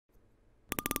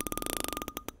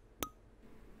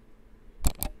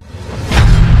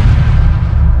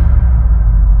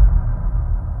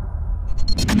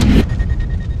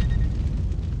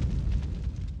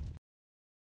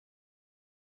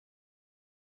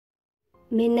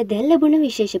මෙන්න දැන් ලැබුණ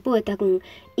විශේෂ පුවතක්.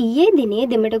 ඊයේ දිනේ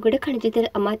දෙමටගොඩ ಖನಿಜතෙල්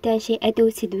අමාත්‍යාංශයේ ඇති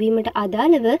වූ සිදුවීමට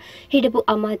අදාළව හිටපු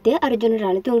අමාත්‍ය අර්ජුන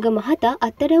රණතුංග මහතා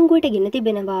අත්අඩංගුවට ගෙන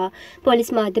තිබෙනවා.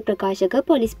 පොලිස් මාධ්‍ය ප්‍රකාශක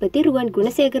පොලිස්පති රුවන්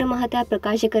ගුණසේකර මහතා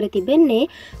ප්‍රකාශ කර තිබෙන්නේ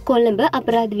කොළඹ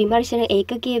අපරාධ විමර්ශන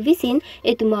ඒකකය විසින්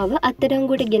එතුමාව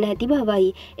අත්අඩංගුවට ගෙන ඇති බවයි.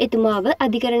 එතුමාව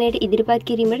අධිකරණයට ඉදිරිපත්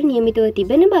කිරීමට නියමිතව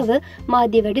තිබෙන බව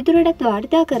මාධ්‍ය වැඩිදුරටත්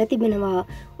වාර්තා කර තිබෙනවා.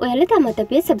 ඔයාලා තාමත්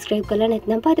අපේ subscribe කරලා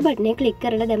නැත්නම් පහත බටන් එක click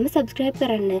කරලා දැම්ම subscribe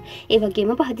කරන්න. ඒ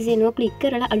වගේම පහත සෙනුව click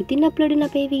කරලා අලුතින් අප්ලෝඩ් කරන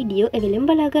අපේ වීඩියෝ එවෙලෙම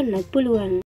බලා ගන්නත් පුළුවන්.